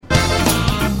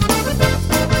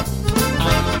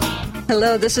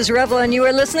Hello, this is Rebel, and you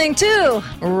are listening to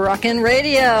Rockin'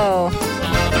 Radio.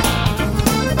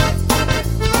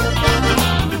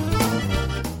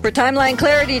 For timeline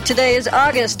clarity, today is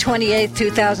August 28,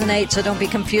 2008, so don't be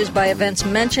confused by events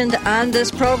mentioned on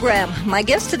this program. My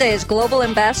guest today is Global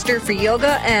Ambassador for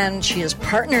Yoga, and she is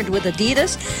partnered with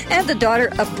Adidas and the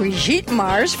daughter of Brigitte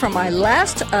Mars from my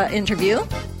last interview.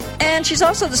 And she's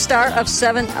also the star of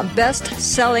 7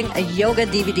 best-selling yoga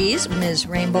DVDs, Ms.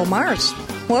 Rainbow Mars.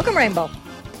 Welcome, Rainbow.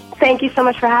 Thank you so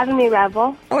much for having me,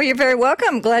 Rebel. Oh, you're very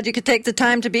welcome. Glad you could take the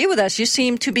time to be with us. You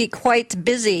seem to be quite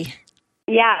busy.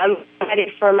 Yeah, I'm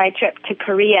ready for my trip to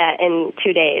Korea in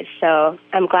 2 days, so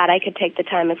I'm glad I could take the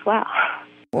time as well.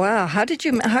 Wow,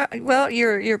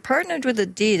 you're partnered with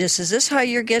Adidas. Is this how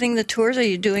you're getting the tours? Are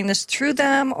you doing this through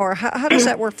them, or how does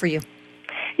that work for you?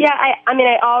 Yeah,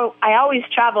 I always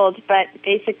traveled, but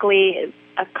basically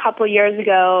a couple years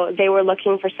ago, they were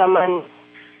looking for someone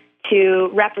to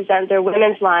represent their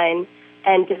women's line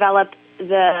and develop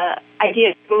the idea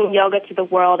of bringing yoga to the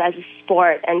world as a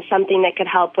sport and something that could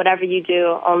help whatever you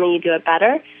do, only you do it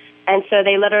better. And so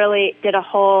they literally did a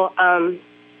whole,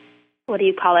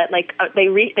 they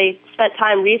spent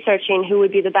time researching who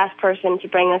would be the best person to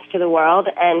bring this to the world,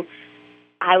 and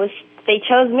they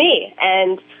chose me.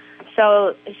 And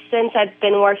so since I've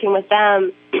been working with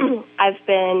them, I've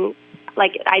been,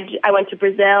 I went to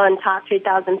Brazil and taught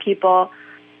 3,000 people,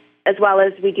 as well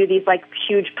as we do these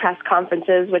huge press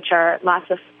conferences, which are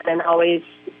lots of fun and always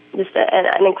just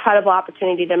an incredible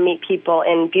opportunity to meet people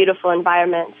in beautiful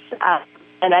environments.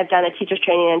 And I've done a teacher's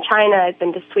training in China. I've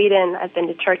been to Sweden. I've been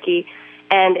to Turkey,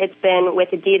 and it's been with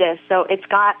Adidas. So it's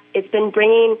been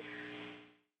bringing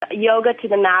yoga to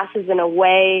the masses in a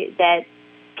way that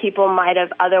people might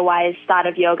have otherwise thought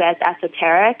of yoga as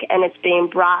esoteric, and it's being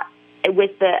brought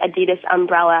with the Adidas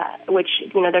umbrella, which,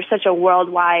 they're such a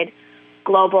worldwide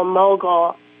global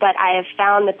mogul, but I have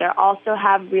found that they also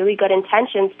have really good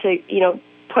intentions to,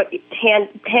 put hand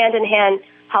in hand,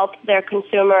 help their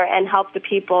consumer and help the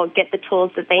people get the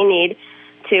tools that they need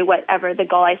to whatever the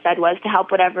goal I said was, to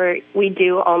help whatever we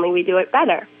do, only we do it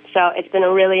better. So it's been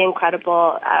a really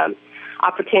incredible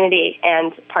opportunity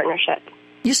and partnership.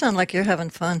 You sound like you're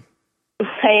having fun.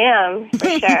 I am, for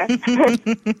sure.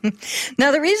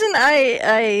 Now, the reason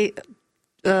I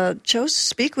chose to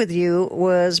speak with you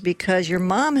was because your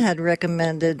mom had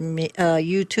recommended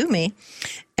you to me,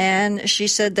 and she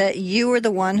said that you were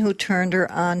the one who turned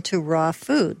her on to raw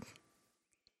food.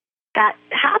 That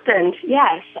happened,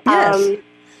 yes. Yes.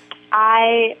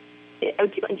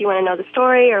 Do you want to know the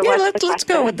story, or let's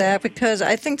go with that, because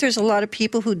I think there's a lot of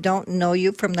people who don't know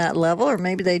you from that level, or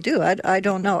maybe they do. I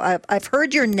don't know. I've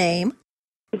heard your name,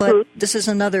 but This is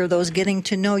another of those getting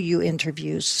to know you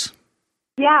interviews.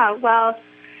 Yeah, well,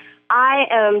 I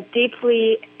am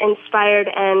deeply inspired,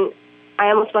 and I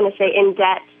almost want to say in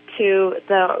debt to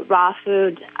the raw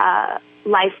food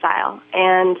lifestyle.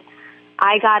 And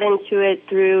I got into it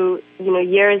through,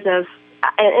 years of,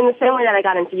 in the same way that I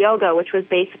got into yoga, which was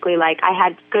basically I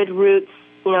had good roots.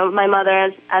 My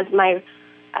mother as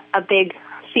a big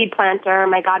seed planter,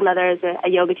 my godmother is a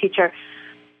yoga teacher,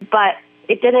 but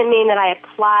it didn't mean that I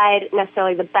applied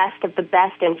necessarily the best of the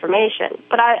best information.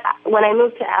 But when I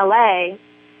moved to LA,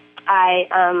 I,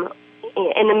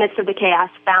 in the midst of the chaos,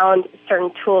 found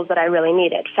certain tools that I really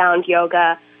needed, found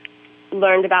yoga,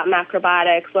 learned about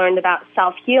macrobiotics, learned about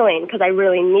self-healing, because I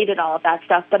really needed all of that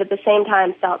stuff, but at the same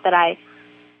time felt that I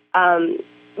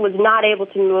was not able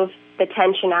to move the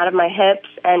tension out of my hips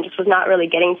and just was not really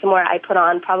getting somewhere. I put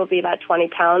on probably about 20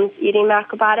 pounds eating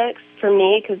macrobiotics for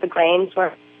me, because the grains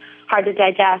were hard to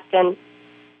digest, and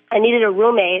I needed a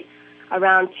roommate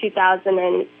around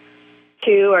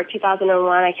 2002 or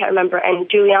 2001, I can't remember, and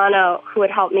Giuliano, who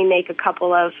had helped me make a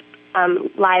couple of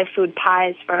live food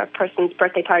pies for a person's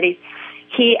birthday parties,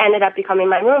 he ended up becoming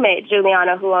my roommate,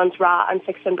 Giuliano, who owns Raw on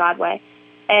 6th and Broadway.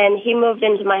 And he moved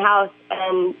into my house,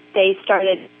 and they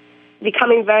started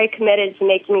becoming very committed to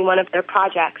making me one of their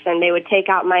projects, and they would take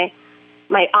out my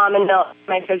almond milk in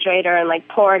my refrigerator and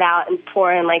pour it out and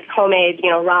pour in homemade,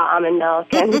 raw almond milk,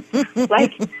 and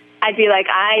I'd be like,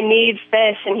 I need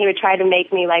fish, and he would try to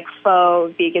make me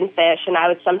faux vegan fish, and I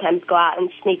would sometimes go out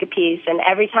and sneak a piece, and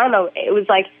every time it was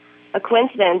a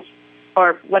coincidence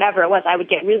or whatever it was, I would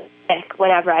get really sick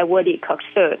whenever I would eat cooked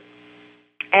food.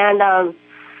 And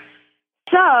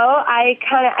so I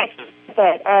did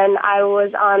it, and I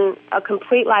was on a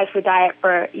complete live food diet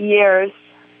for years,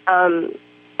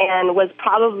 and was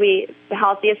probably the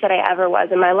healthiest that I ever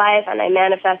was in my life, and I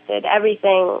manifested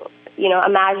everything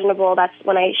imaginable. That's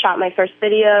when I shot my first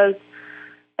videos.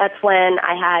 That's when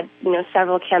I had,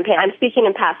 several campaigns. I'm speaking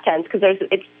in past tense because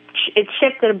it's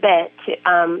shifted a bit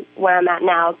to where I'm at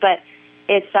now. But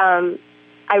it's I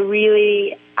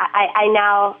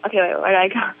now, okay, wait, where did I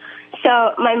go?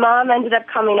 So my mom ended up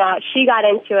coming out. She got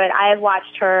into it. I have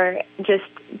watched her just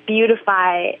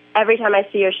beautify. Every time I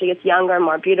see her, she gets younger and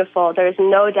more beautiful. There's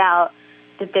no doubt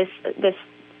that this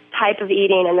type of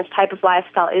eating and this type of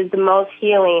lifestyle is the most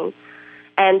healing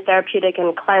and therapeutic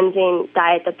and cleansing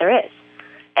diet that there is.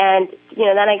 And,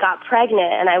 then I got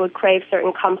pregnant and I would crave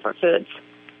certain comfort foods.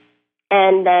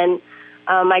 And then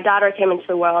my daughter came into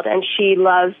the world and she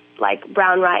loves like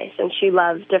brown rice and she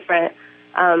loves different,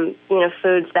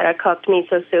 foods that are cooked,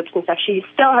 miso soups and stuff.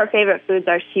 Her favorite foods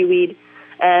are seaweed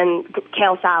and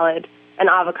kale salad and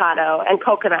avocado and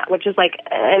coconut, which is like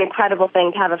an incredible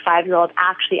thing to have a 5-year-old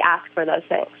actually ask for those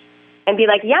things and be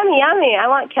like, yummy, yummy, I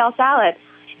want kale salad.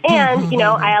 And,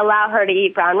 I allow her to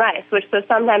eat brown rice, so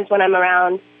sometimes when I'm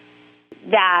around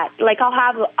that, like I'll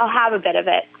have a bit of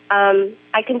it.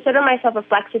 I consider myself a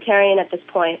flexitarian at this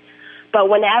point, but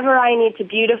whenever I need to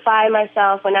beautify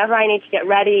myself, whenever I need to get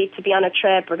ready to be on a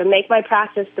trip or to make my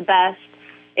practice the best,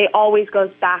 it always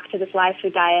goes back to this live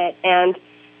food diet. And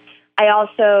I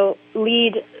also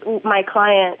lead my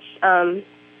clients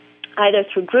either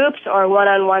through groups or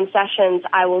one-on-one sessions.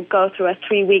 I will go through a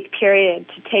 3-week period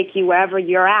to take you wherever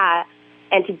you're at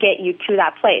and to get you to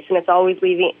that place. And it's always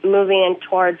moving in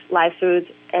towards live foods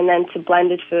and then to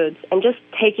blended foods and just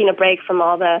taking a break from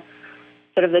all the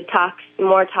sort of the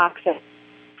more toxic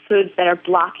foods that are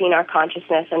blocking our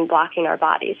consciousness and blocking our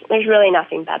bodies. There's really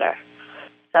nothing better.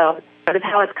 So sort of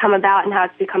how it's come about and how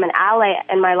it's become an ally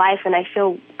in my life, and I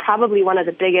feel probably one of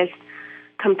the biggest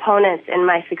components in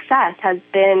my success has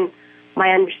been my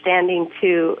understanding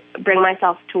to bring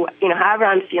myself to, however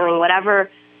I'm feeling, whatever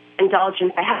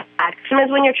indulgence I have.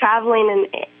 Sometimes when you're traveling and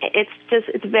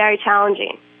it's very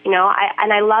challenging,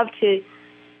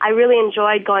 I really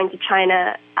enjoyed going to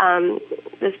China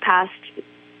this past,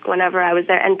 whenever I was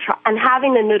there, and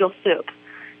having the noodle soup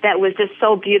that was just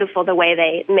so beautiful the way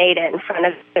they made it in front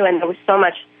of you, and there was so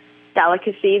much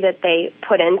delicacy that they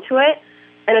put into it,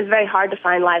 and it was very hard to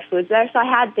find live foods there. So I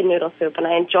had the noodle soup, and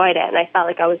I enjoyed it, and I felt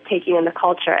like I was taking in the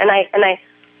culture, and I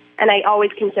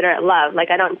always consider it love. Like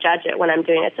I don't judge it when I'm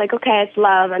doing it. It's like, okay, it's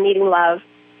love. I'm eating love,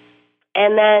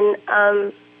 and then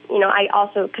I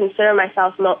also consider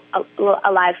myself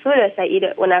a live foodist. I eat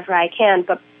it whenever I can,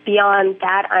 but beyond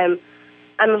that, I'm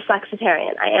a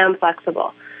flexitarian. I am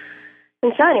flexible.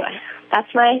 And so anyway,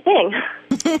 that's my thing.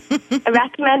 I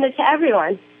recommend it to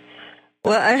everyone.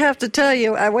 Well, I have to tell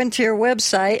you, I went to your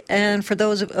website, and for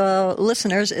those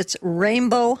listeners, it's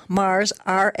Rainbow Mars,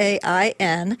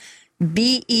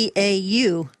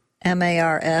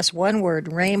 RAINBEAUMARS, one word,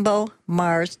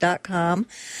 rainbowmars.com.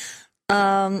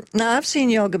 Now, I've seen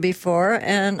yoga before,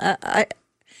 and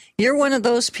you're one of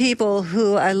those people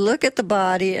who I look at the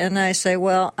body and I say,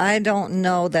 well, I don't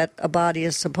know that a body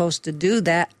is supposed to do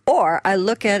that. Or I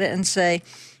look at it and say,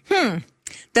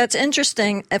 that's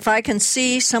interesting. If I can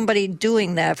see somebody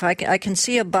doing that, if I can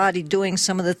see a body doing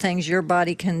some of the things your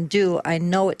body can do, I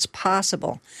know it's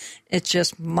possible. It's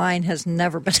just mine has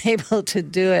never been able to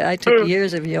do it. I took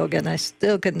years of yoga, and I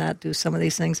still could not do some of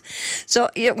these things. So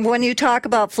when you talk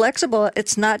about flexible,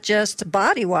 it's not just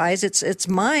body-wise, it's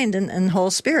mind and whole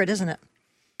spirit, isn't it?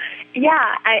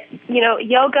 Yeah.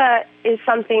 Yoga is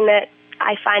something that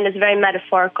I find is very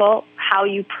metaphorical. How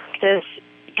you practice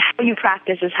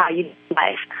is how you do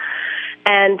life.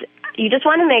 And you just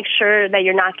want to make sure that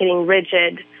you're not getting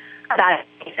rigid about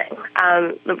anything,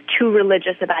 too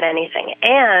religious about anything.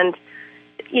 And,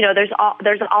 there's all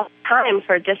time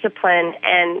for discipline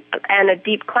and a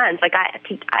deep cleanse. Like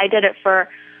I did it for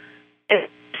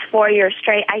 4 years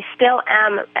straight. I still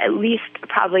am at least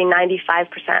probably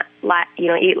 95%,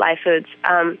 eat live foods.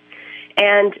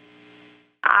 And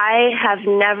I have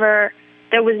never,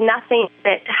 there was nothing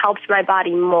that helped my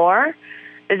body more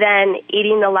than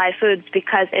eating the live foods,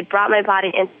 because it brought my body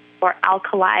into a more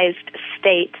alkalized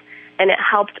state, and it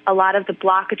helped a lot of the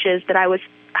blockages that I was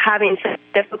having such a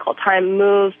difficult time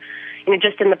move,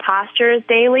 just in the postures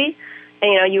daily.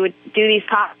 And, you would do these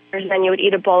postures, and then you would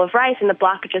eat a bowl of rice, and the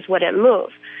blockages wouldn't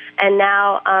move. And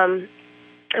now, and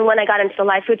when I got into the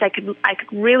live foods, I could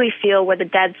really feel where the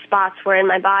dead spots were in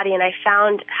my body, and I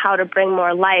found how to bring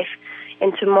more life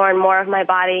into more and more of my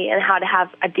body, and how to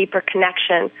have a deeper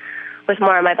connection with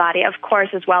more of my body, of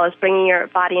course, as well as bringing your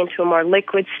body into a more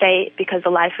liquid state, because the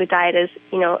live food diet is,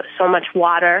 so much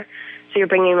water. So you're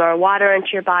bringing more water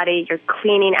into your body. You're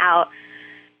cleaning out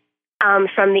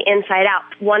from the inside out.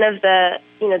 One of the,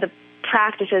 the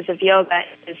practices of yoga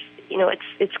is,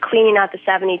 it's cleaning out the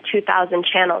 72,000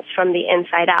 channels from the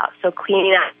inside out. So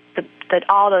cleaning out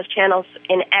all those channels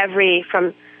in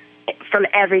from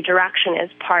every direction is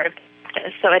part of the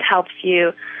practice. So it helps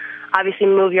you obviously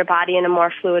move your body in a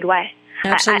more fluid way.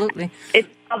 Absolutely.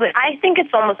 I think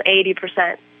it's almost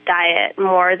 80% diet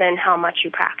more than how much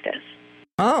you practice.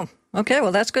 Oh, okay.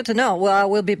 Well, that's good to know. Well,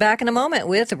 we'll be back in a moment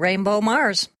with Rainbow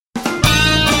Mars.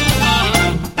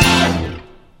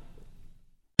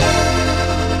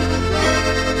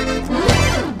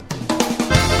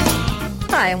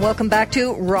 Hi, and welcome back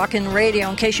to Rockin' Radio.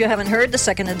 In case you haven't heard the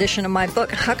second edition of my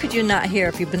book, How Could You Not Hear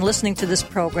If You've Been Listening to This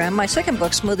Program, my second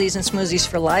book, Smoothies and Smoothies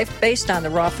for Life, based on the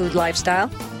raw food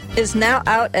lifestyle, is now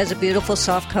out as a beautiful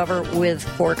softcover with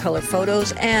 4 color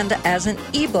photos and as an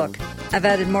ebook. I've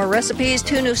added more recipes,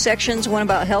 2 new sections, one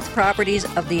about health properties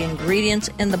of the ingredients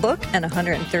in the book, and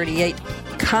 138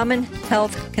 common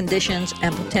health conditions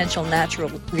and potential natural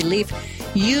relief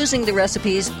using the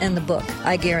recipes in the book.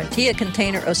 I guarantee a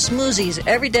container of smoothies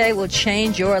every day will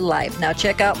change your life. Now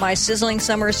check out my sizzling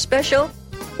summer special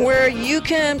where you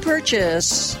can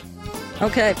purchase, for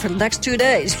the next 2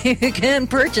 days, you can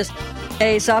purchase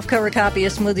a softcover copy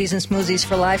of Smoothies and Smoothies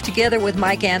for Life together with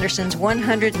Mike Anderson's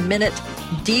 100-minute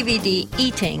DVD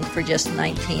eating for just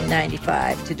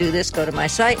 $19.95. To do this, go to my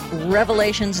site,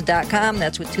 revelations.com,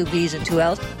 that's with 2 B's and 2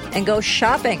 L's, and go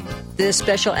shopping. This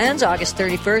special ends August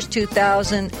 31st,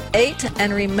 2008,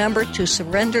 and remember to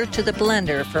surrender to the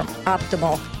blender for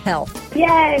optimal health.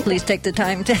 Yay! Please take the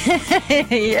time to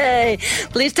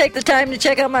Please take the time to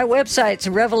check out my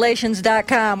websites,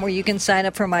 revelations.com, where you can sign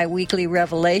up for my weekly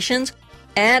revelations,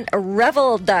 and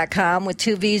revel.com with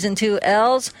 2 V's and 2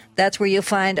 L's. That's where you'll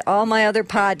find all my other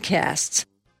podcasts.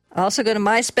 Also go to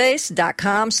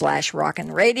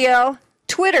myspace.com/rockinradio,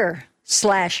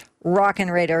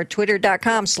 Twitter/rockinradio, or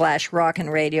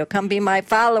twitter.com/rockinradio. Come be my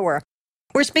follower.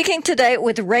 We're speaking today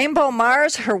with Rainbow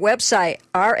Mars. Her website,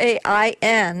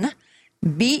 RAINBEAU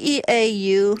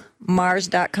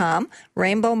Mars.com,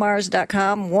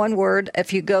 rainbowmars.com, one word.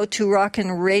 If you go to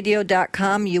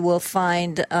rockinradio.com, you will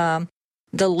find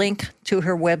the link to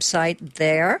her website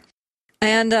there.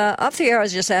 And off the air, I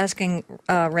was just asking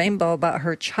Rainbow about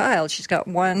her child. She's got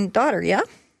one daughter, yeah?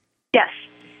 Yes.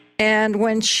 And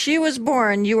when she was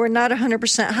born, you were not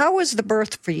 100%. How was the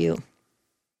birth for you?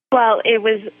 Well, it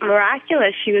was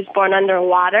miraculous. She was born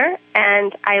underwater,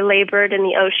 and I labored in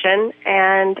the ocean,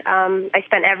 and I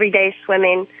spent every day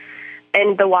swimming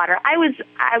in the water. I was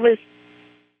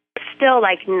still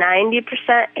like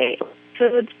 90% ate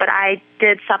foods, but I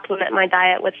did supplement my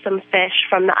diet with some fish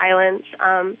from the islands.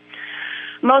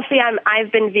 Mostly,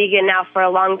 I've been vegan now for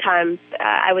a long time.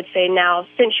 I would say now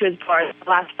since she was born, the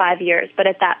last 5 years. But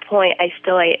at that point, I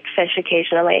still ate fish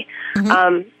occasionally.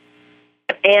 Mm-hmm.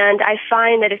 And I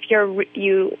find that if you're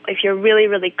really,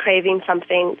 really craving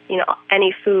something,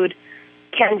 any food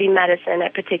can be medicine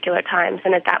at particular times.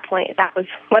 And at that point, that was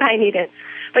what I needed.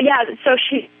 But yeah, so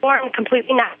she's born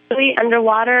completely naturally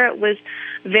underwater, was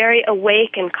very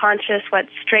awake and conscious,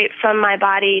 went straight from my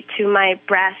body to my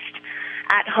breast.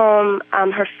 At home,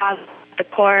 her father, the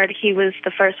cord, he was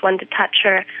the first one to touch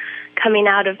her coming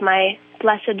out of my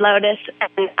blessed lotus.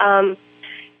 And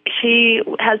she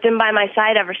has been by my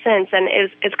side ever since, and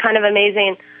it's kind of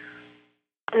amazing.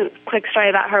 Quick story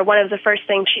about her. One of the first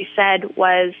things she said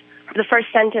was, the first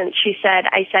sentence she said,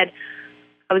 I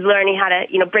was learning how to,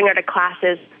 bring her to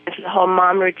classes, into the whole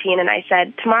mom routine, and I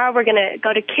said, tomorrow we're going to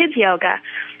go to kids yoga.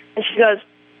 And she goes,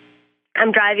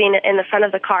 I'm driving in the front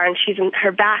of the car, and she's in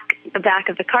the back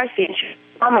of the car seat, and she goes,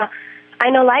 Mama, I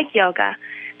know like yoga.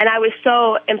 And I was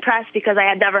so impressed because I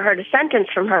had never heard a sentence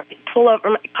from her. I pull over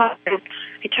my car, and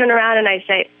I turn around, and I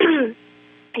say,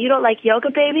 you don't like yoga,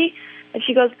 baby? And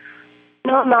she goes,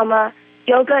 no, Mama,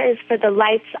 yoga is for the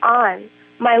lights on.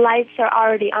 My lights are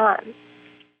already on.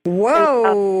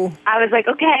 Whoa. So I was like,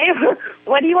 okay,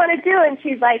 what do you want to do? And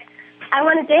she's like, I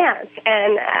want to dance.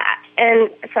 And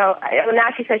so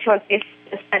now she says she wants to be a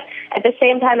student. But at the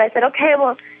same time, I said, okay,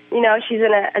 well, she's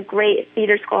in a great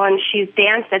theater school, and she's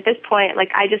danced at this point.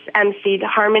 Like, I just emceed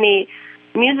Harmony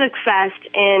Music Fest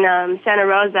in Santa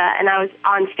Rosa, and I was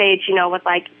on stage, with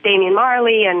like Damian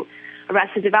Marley and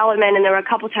Arrested Development, and there were a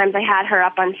couple times I had her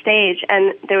up on stage,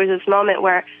 and there was this moment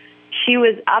where she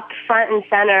was up front and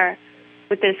center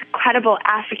with this incredible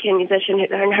African musician,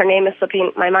 her name is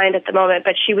slipping my mind at the moment,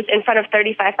 but she was in front of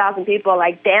 35,000 people,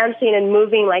 like dancing and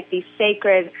moving like these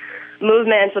sacred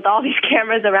movements with all these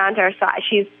cameras around her. So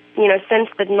she's, since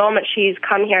the moment she's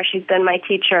come here, she's been my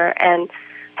teacher and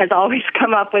has always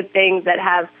come up with things that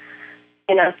have,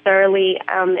 thoroughly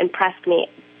impressed me.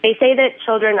 They say that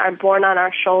children are born on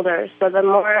our shoulders, so the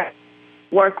more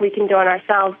work we can do on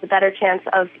ourselves, the better chance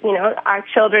of, our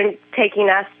children taking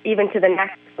us even to the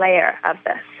next layer of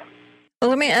this. Well,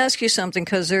 let me ask you something,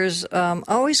 because there's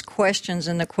always questions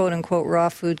in the quote-unquote raw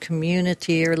food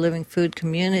community or living food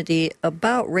community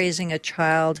about raising a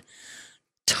child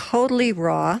totally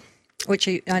raw, which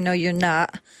I know you're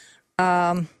not.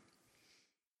 Are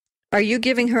you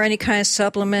giving her any kind of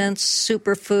supplements,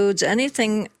 superfoods,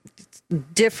 anything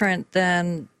different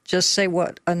than just say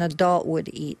what an adult would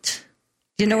eat?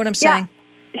 Do you know what I'm saying?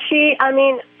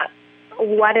 Yeah.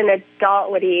 What an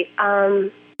adult would eat.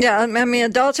 Yeah, I mean,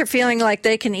 adults are feeling like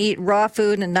they can eat raw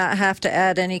food and not have to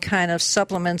add any kind of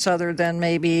supplements other than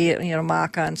maybe,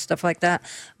 maca and stuff like that.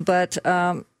 But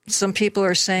some people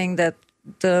are saying that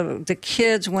the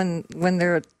kids, when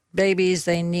they're babies,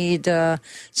 they need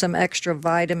some extra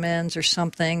vitamins or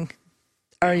something.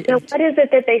 What is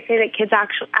it that they say that kids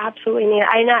actually absolutely need?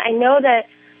 I know that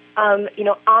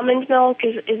almond milk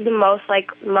is the most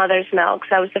like mother's milk.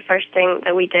 So that was the first thing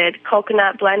that we did.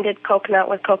 Blended coconut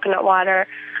with coconut water.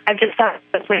 I've just thought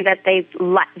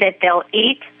that they'll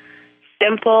eat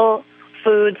simple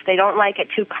foods. They don't like it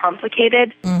too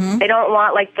complicated. Mm-hmm. They don't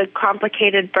want like the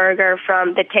complicated burger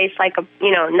that tastes like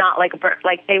not like a burger.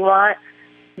 Like they want.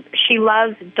 She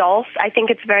loves dulse. I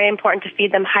think it's very important to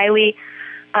feed them highly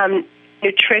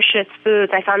nutritious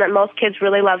foods. I found that most kids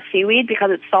really love seaweed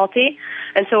because it's salty.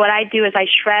 And so what I do is I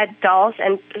shred dulse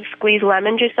and squeeze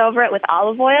lemon juice over it with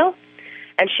olive oil.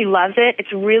 And she loves it.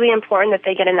 It's really important that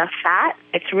they get enough fat.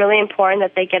 It's really important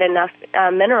that they get enough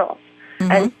minerals.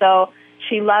 Mm-hmm. And so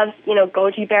she loves,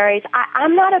 goji berries.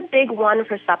 I'm not a big one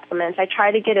for supplements. I try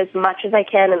to get as much as I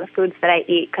can in the foods that I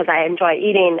eat because I enjoy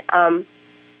eating.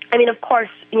 Of course,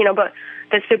 but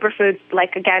the superfoods,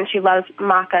 like, again, she loves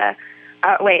maca.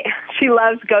 She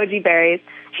loves goji berries.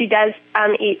 She does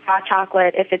eat hot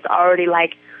chocolate if it's already,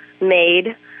 like,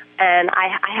 made. And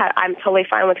I'm totally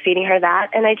fine with feeding her that.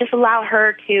 And I just allow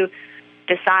her to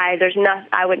decide. There's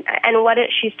nothing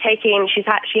she's taking,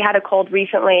 she had a cold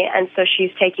recently, and so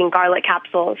she's taking garlic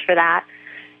capsules for that.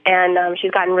 And she's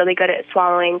gotten really good at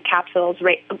swallowing capsules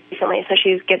recently. So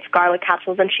she gets garlic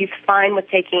capsules, and she's fine with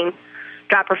taking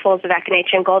dropperfuls of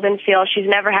Echinacea and Golden Seal. She's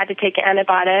never had to take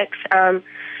antibiotics.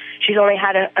 She's only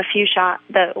had a few shots,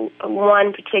 the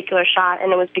one particular shot,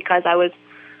 and it was because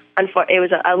it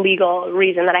was a legal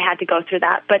reason that I had to go through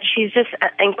that. But she's just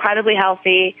incredibly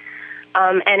healthy,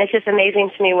 and it's just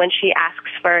amazing to me when she asks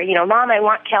for, Mom, I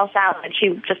want kale salad.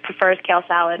 She just prefers kale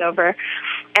salad over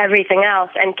everything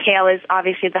else, and kale is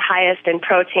obviously the highest in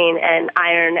protein and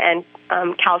iron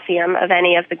and calcium of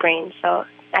any of the greens. So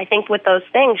I think with those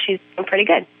things, she's been pretty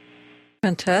good.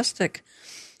 Fantastic.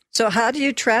 So how do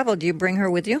you travel? Do you bring her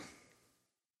with you?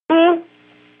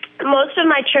 Most of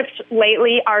my trips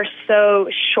lately are so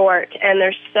short, and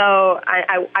they're so,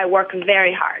 I work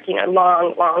very hard,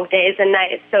 long days and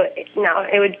nights. So,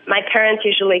 my parents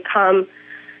usually come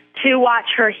to watch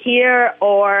her here,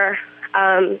 or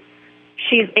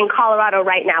she's in Colorado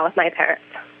right now with my parents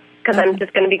because I'm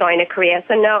just going to be going to Korea.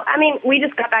 So, no, we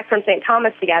just got back from St.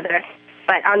 Thomas together,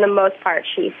 but on the most part,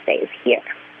 she stays here.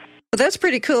 Well, that's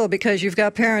pretty cool because you've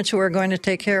got parents who are going to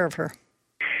take care of her.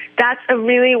 That's a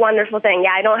really wonderful thing.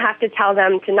 Yeah, I don't have to tell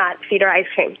them to not feed her ice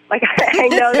cream. Like, I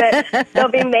know that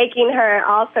they'll be making her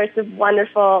all sorts of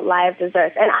wonderful live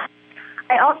desserts. And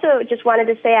I also just wanted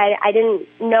to say I didn't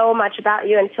know much about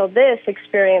you until this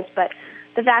experience, but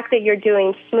the fact that you're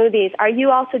doing smoothies, are you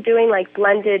also doing like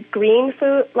blended green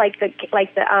food, like the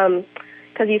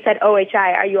because you said OHI,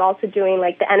 are you also doing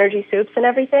like the energy soups and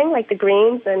everything, like the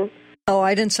greens and? Oh,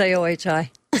 I didn't say OHI.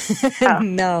 Oh.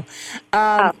 No,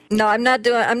 no, I'm not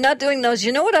doing those.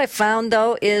 You know what I found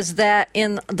though is that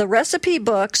in the recipe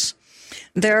books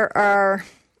there are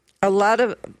a lot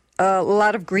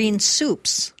of green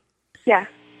soups. Yeah.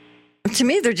 To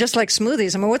me, they're just like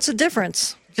smoothies. What's the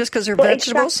difference? Just because they're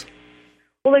vegetables?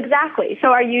 Well, exactly. So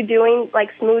are you doing like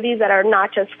smoothies that are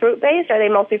not just fruit-based? Are they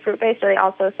mostly fruit-based, or are they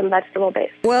also some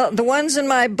vegetable-based? Well, the ones in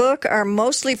my book are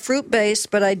mostly fruit-based,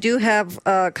 but I do have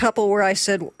a couple where I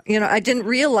said, I didn't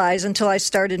realize until I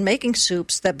started making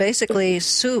soups that basically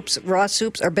raw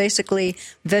soups, are basically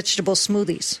vegetable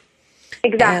smoothies.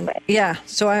 Exactly. And,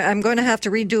 so I'm going to have to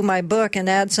redo my book and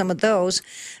add some of those.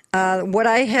 What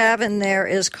I have in there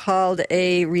is called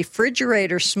a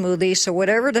refrigerator smoothie. So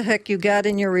whatever the heck you got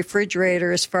in your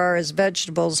refrigerator as far as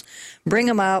vegetables, bring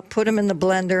them out, put them in the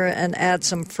blender, and add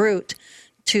some fruit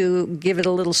to give it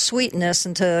a little sweetness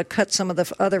and to cut some of the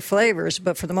other flavors.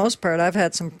 But for the most part, I've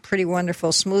had some pretty wonderful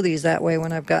smoothies that way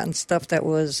when I've gotten stuff that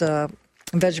was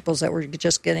vegetables that were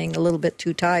just getting a little bit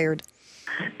too tired.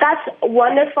 That's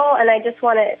wonderful, and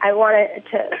I wanted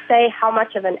to say how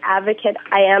much of an advocate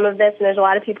I am of this. And there's a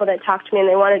lot of people that talk to me and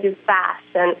they want to do fast,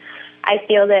 and I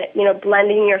feel that,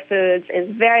 blending your foods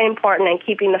is very important, and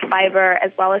keeping the fiber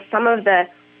as well as some of the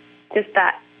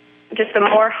just the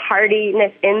more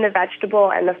hardiness in the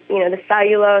vegetable and the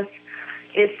cellulose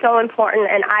is so important.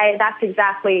 And that's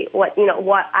exactly what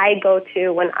I go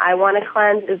to when I want to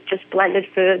cleanse, is just blended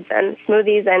foods and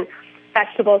smoothies and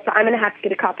vegetables. So I'm going to have to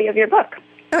get a copy of your book.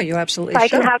 Oh, you absolutely should. I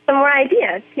can have some more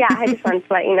ideas. Yeah, I just wanted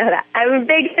to let you know that. I'm a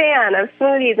big fan of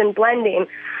smoothies and blending.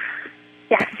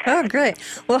 Yes. Oh, great.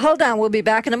 Well, hold on. We'll be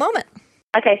back in a moment.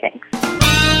 Okay, thanks.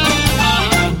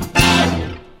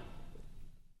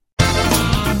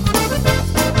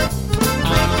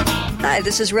 Hi,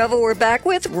 this is Revel. We're back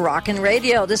with Rockin'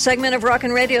 Radio. This segment of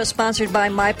Rockin' Radio is sponsored by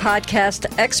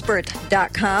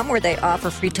mypodcastexpert.com, where they offer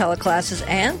free teleclasses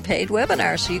and paid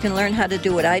webinars, so you can learn how to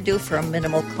do what I do for a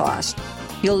minimal cost.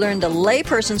 You'll learn the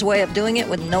layperson's way of doing it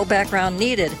with no background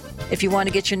needed. If you want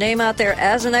to get your name out there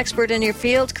as an expert in your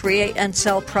field, create and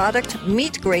sell product,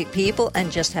 meet great people,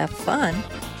 and just have fun,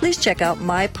 please check out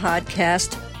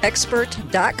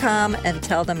mypodcastexpert.com and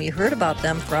tell them you heard about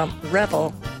them from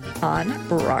Revel on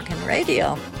Rockin'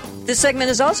 Radio. This segment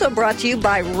is also brought to you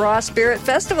by Raw Spirit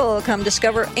Festival. Come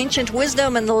discover ancient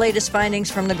wisdom and the latest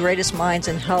findings from the greatest minds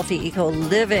in healthy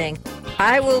eco-living.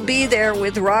 I will be there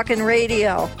with Rockin'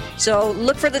 Radio. So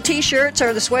look for the T-shirts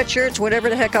or the sweatshirts, whatever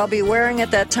the heck I'll be wearing at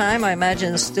that time. I imagine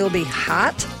it'll still be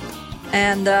hot.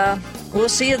 And we'll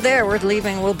see you there.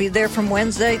 We'll be there from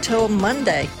Wednesday till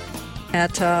Monday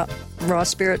at Raw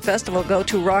Spirit Festival. Go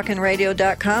to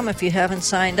rockinradio.com if you haven't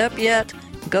signed up yet.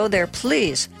 Go there,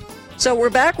 please. So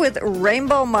we're back with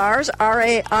Rainbow Mars,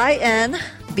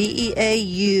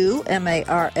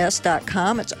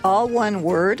 RAINBEAUMARS.com. It's all one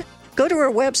word. Go to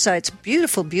her website. It's a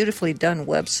beautiful, beautifully done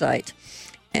website.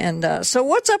 And so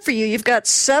what's up for you? You've got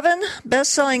 7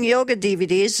 best-selling yoga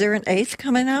DVDs. Is there an 8th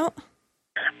coming out?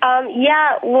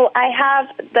 Yeah, well, I have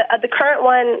the current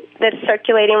one that's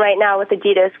circulating right now with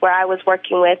Adidas, where I was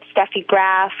working with Steffi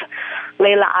Graf,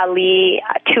 Layla Ali,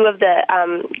 2 of the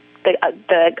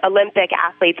Olympic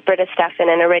athletes, Britta Steffen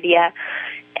and Iridia,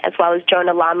 as well as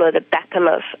Jonah Lamu, the Beckham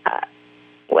of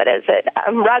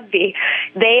rugby.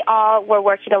 They all were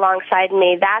working alongside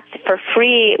me. That's for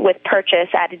free with purchase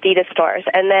at Adidas stores.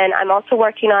 And then I'm also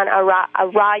working on a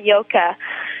Ra Yoga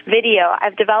video.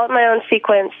 I've developed my own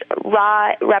sequence.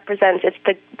 Ra represents, it's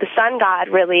the sun god,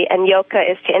 really, and Yoga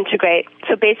is to integrate.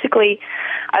 So basically,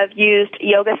 I've used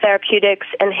yoga therapeutics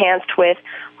enhanced with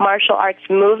martial arts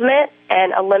movement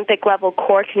and Olympic-level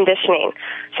core conditioning,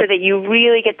 so that you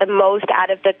really get the most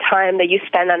out of the time that you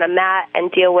spend on a mat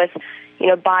and deal with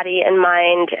body and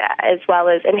mind, as well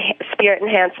as spirit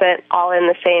enhancement, all in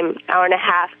the same hour and a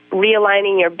half,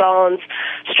 realigning your bones,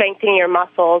 strengthening your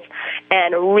muscles,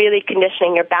 and really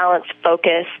conditioning your balance,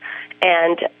 focus,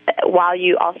 and while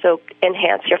you also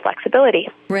enhance your flexibility.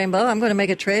 Rainbow, I'm going to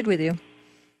make a trade with you.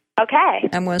 Okay.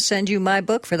 I'm going to send you my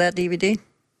book for that DVD.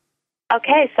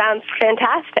 Okay, sounds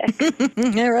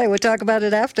fantastic. All right, we'll talk about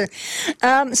it after.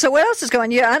 So what else is going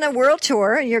on? You're on a world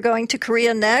tour, and you're going to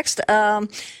Korea next.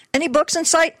 Any books in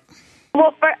sight?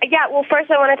 Well,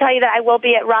 first I want to tell you that I will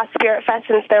be at Raw Spirit Fest,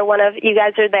 since one of you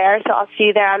guys are there, so I'll see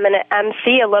you there. I'm going to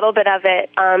MC a little bit of it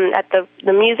at the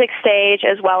music stage,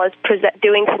 as well as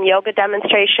doing some yoga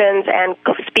demonstrations and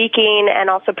speaking, and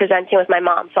also presenting with my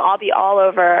mom. So I'll be all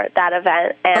over that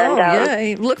event. And,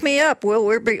 yeah, look me up.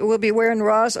 We'll be wearing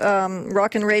Raw's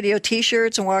Rockin' Radio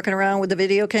T-shirts and walking around with the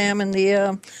video cam and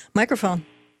the microphone.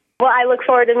 Well, I look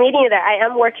forward to meeting you there. I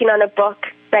am working on a book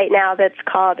right now that's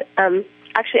called... the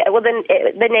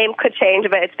name could change,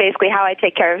 but it's basically How I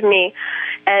Take Care of Me.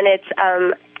 And it's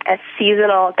a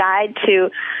seasonal guide to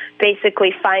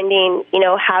basically finding,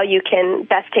 how you can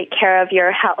best take care of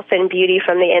your health and beauty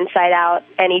from the inside out,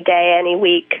 any day, any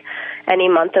week, any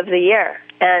month of the year.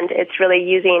 And it's really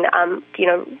using,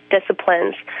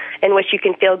 disciplines in which you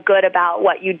can feel good about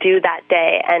what you do that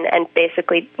day, and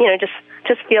basically,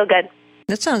 just feel good.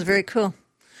 That sounds very cool.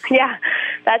 Yeah,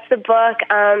 that's the book.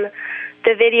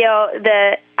 The video,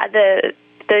 the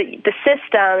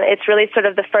system, it's really sort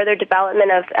of the further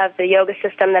development of the yoga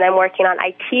system that I'm working on.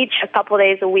 I teach a couple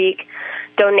days a week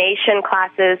donation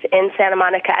classes in Santa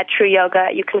Monica at True Yoga.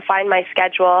 You can find my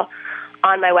schedule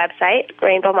on my website,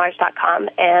 rainbowmars.com.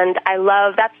 And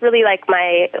that's really like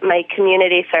my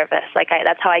community service.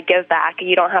 That's how I give back.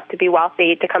 You don't have to be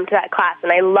wealthy to come to that class.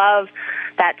 And I love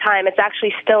that time. It's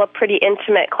actually still a pretty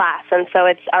intimate class. And so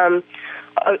it's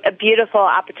a beautiful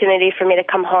opportunity for me to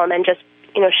come home and just,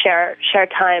 share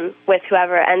time with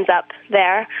whoever ends up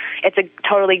there. It's a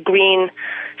totally green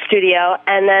studio.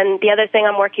 And then the other thing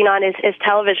I'm working on is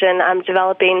television. I'm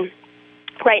developing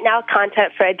right now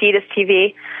content for Adidas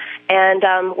TV,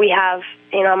 And we have,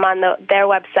 I'm on their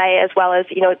website, as well as,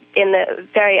 in the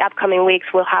very upcoming weeks,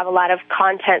 we'll have a lot of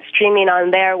content streaming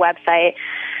on their website,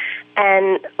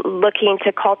 and looking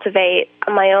to cultivate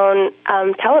my own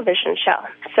television show.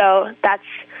 So that's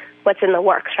what's in the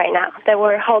works right now that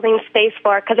we're holding space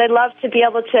for, because I'd love to be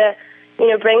able to,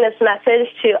 bring this message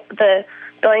to the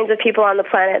billions of people on the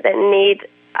planet that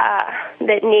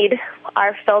need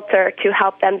our filter to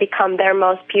help them become their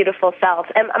most beautiful selves.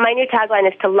 And my new tagline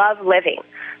is to love living.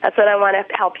 That's what I want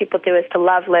to help people do, is to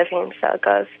love living. So it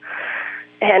goes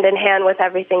hand in hand with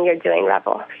everything you're doing,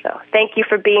 Rebel. So thank you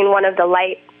for being one of the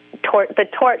the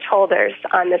torch holders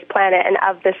on this planet and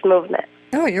of this movement.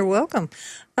 Oh, you're welcome.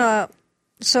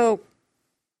 So,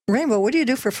 Rainbow, what do you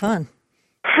do for fun?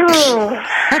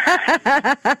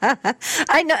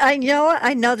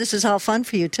 I know this is all fun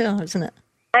for you too, isn't it?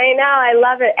 I know, I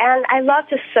love it, and I love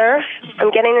to surf.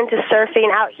 I'm getting into surfing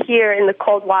out here in the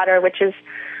cold water, which is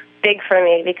big for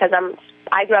me because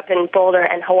I grew up in Boulder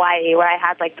and Hawaii, where I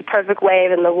had like the perfect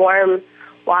wave and the warm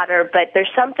water, but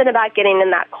there's something about getting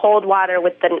in that cold water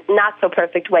with the not so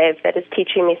perfect wave that is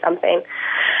teaching me something.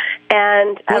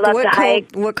 And I love to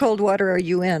hike. What cold water are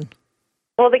you in?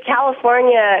 Well, the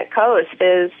California coast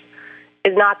is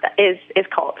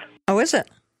cold. Oh, is it?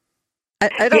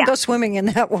 I don't go swimming in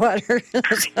that water.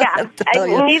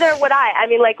 Neither would I. I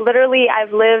mean, like, literally,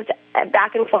 I've lived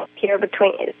back and forth here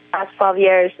between the past 12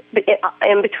 years,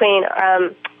 in between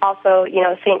also,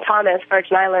 St. Thomas,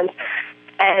 Virgin Islands.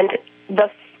 And the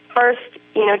first,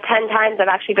 10 times I've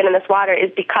actually been in this water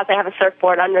is because I have a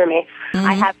surfboard under me. Mm-hmm.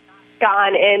 I have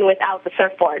gone in without the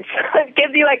surfboard. So it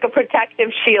gives you like a protective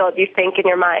shield, you think, in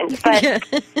your mind. But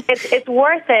it's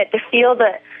worth it to feel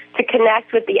to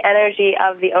connect with the energy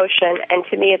of the ocean. And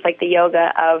to me, it's like the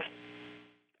yoga of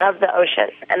the ocean,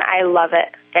 and I love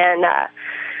it. And I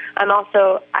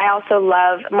also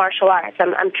love martial arts.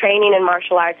 I'm training in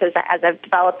martial arts as I've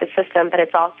developed the system, but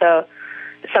it's also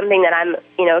something that I'm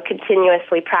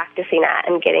continuously practicing at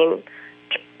and getting,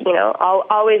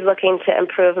 always looking to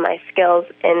improve my skills,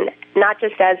 and not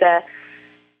just as a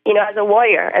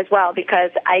warrior as well,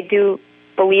 because I do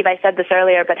believe I said this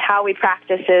earlier, but how we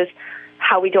practice is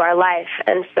how we do our life.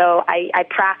 And so I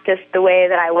practice the way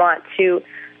that I want to,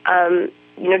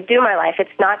 do my life. It's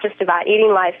not just about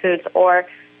eating live foods or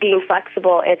being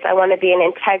flexible. It's I want to be in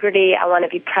integrity. I want to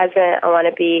be present. I want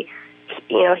to be,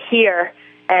 here.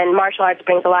 And martial arts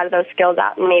brings a lot of those skills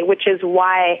out in me, which is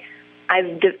why I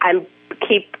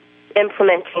keep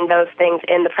implementing those things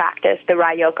in the practice, the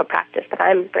Ra Yoga practice that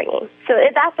I'm bringing. So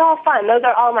that's all fun. Those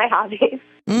are all my hobbies.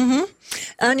 Mm-hmm.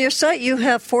 On your site, you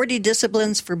have 40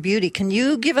 disciplines for beauty. Can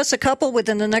you give us a couple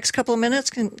within the next couple of minutes?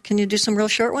 Can you do some real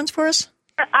short ones for us?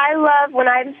 I love, when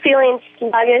I'm feeling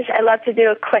sluggish, I love to do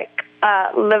a quick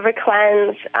liver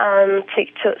cleanse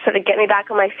to sort of get me back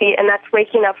on my feet, and that's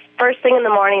waking up first thing in the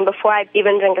morning before I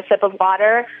even drink a sip of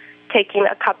water, taking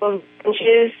a cup of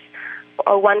juice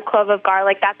or 1 clove of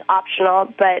garlic. That's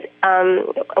optional, but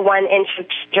 1 inch of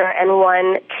ginger and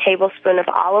 1 tablespoon of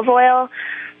olive oil,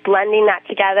 blending that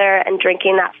together and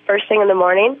drinking that first thing in the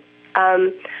morning.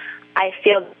 I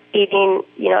feel eating,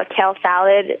 a kale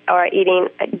salad or eating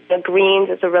greens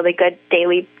is a really good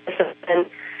daily discipline.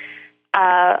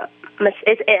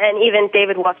 And even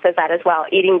David Wolf says that as well.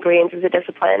 Eating greens is a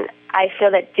discipline. I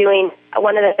feel that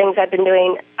one of the things I've been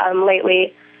doing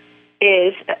lately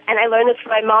is, and I learned this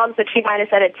from my mom, so she might have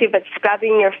said it too, but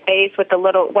scrubbing your face with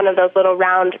one of those little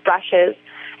round brushes,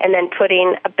 and then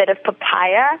putting a bit of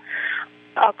papaya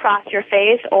across your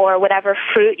face or whatever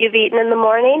fruit you've eaten in the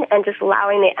morning, and just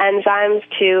allowing the enzymes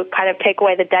to kind of take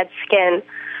away the dead skin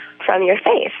from your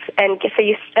face, and so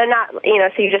you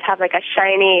just have like a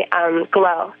shiny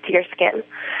glow to your skin.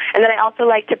 And then I also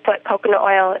like to put coconut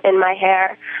oil in my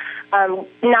hair,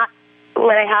 not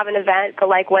when I have an event, but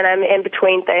like when I'm in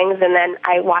between things, and then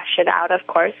I wash it out, of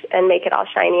course, and make it all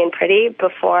shiny and pretty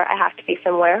before I have to be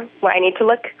somewhere where I need to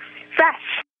look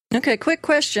fresh. Okay, quick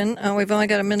question. We've only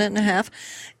got a minute and a half.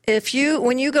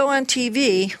 When you go on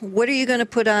TV, what are you going to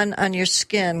put on your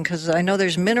skin? Because I know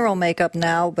there's mineral makeup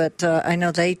now, but I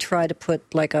know they try to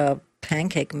put like a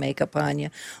pancake makeup on you.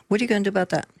 What are you going to do about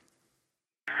that?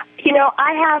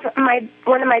 I have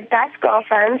one of my best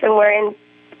girlfriends, and we're in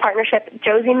partnership,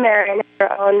 Josie Marin,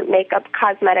 her own makeup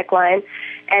cosmetic line,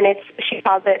 and she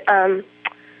calls it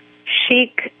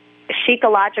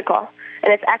Chicological.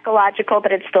 And it's ecological,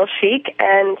 but it's still chic,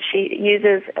 and she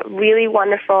uses really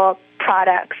wonderful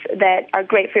products that are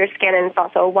great for your skin, and it's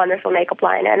also a wonderful makeup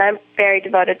line, and I'm very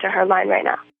devoted to her line right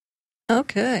now.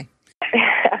 Okay.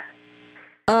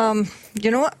 You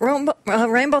know what,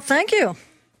 Rainbow, thank you.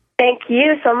 Thank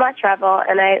you so much, Rebel,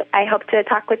 and I hope to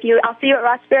talk with you. I'll see you at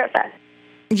Raw Spirit Fest.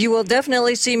 You will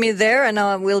definitely see me there,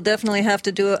 and we'll definitely have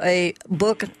to do a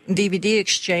book DVD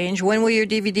exchange. When will your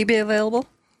DVD be available?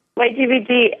 My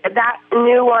DVD, that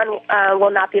new one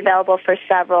will not be available for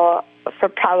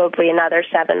probably another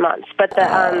 7 months. But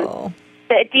the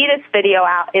Adidas video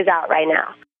is out right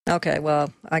now. Okay,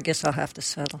 well, I guess I'll have to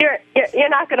settle. You're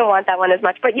not going to want that one as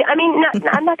much, but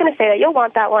I'm not going to say that. You'll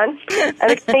want that one.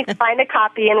 I need to find a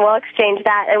copy, and we'll exchange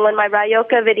that. And when my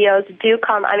Ryoka videos do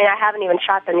come, I haven't even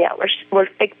shot them yet. We're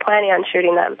planning on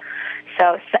shooting them.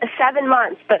 So 7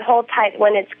 months, but hold tight.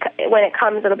 When it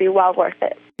comes, it'll be well worth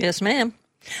it. Yes, ma'am.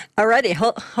 Alrighty,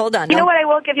 hold on. You know what I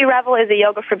will give you, Revel, is a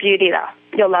Yoga for Beauty, though.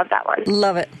 You'll love that one.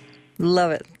 Love it.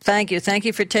 Love it. Thank you. Thank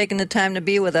you for taking the time to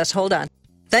be with us. Hold on.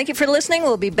 Thank you for listening.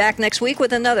 We'll be back next week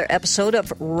with another episode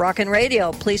of Rockin'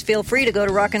 Radio. Please feel free to go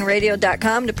to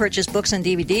rockinradio.com to purchase books and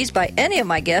DVDs by any of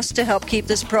my guests to help keep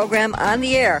this program on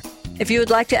the air. If you would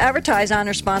like to advertise on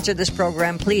or sponsor this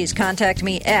program, please contact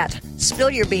me at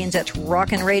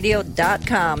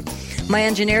spillyourbeans@rockinradio.com. My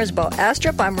engineer is Bo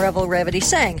Astrup. I'm Revel Revity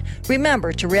saying,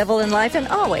 remember to revel in life and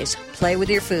always play with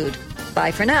your food.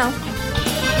 Bye for now.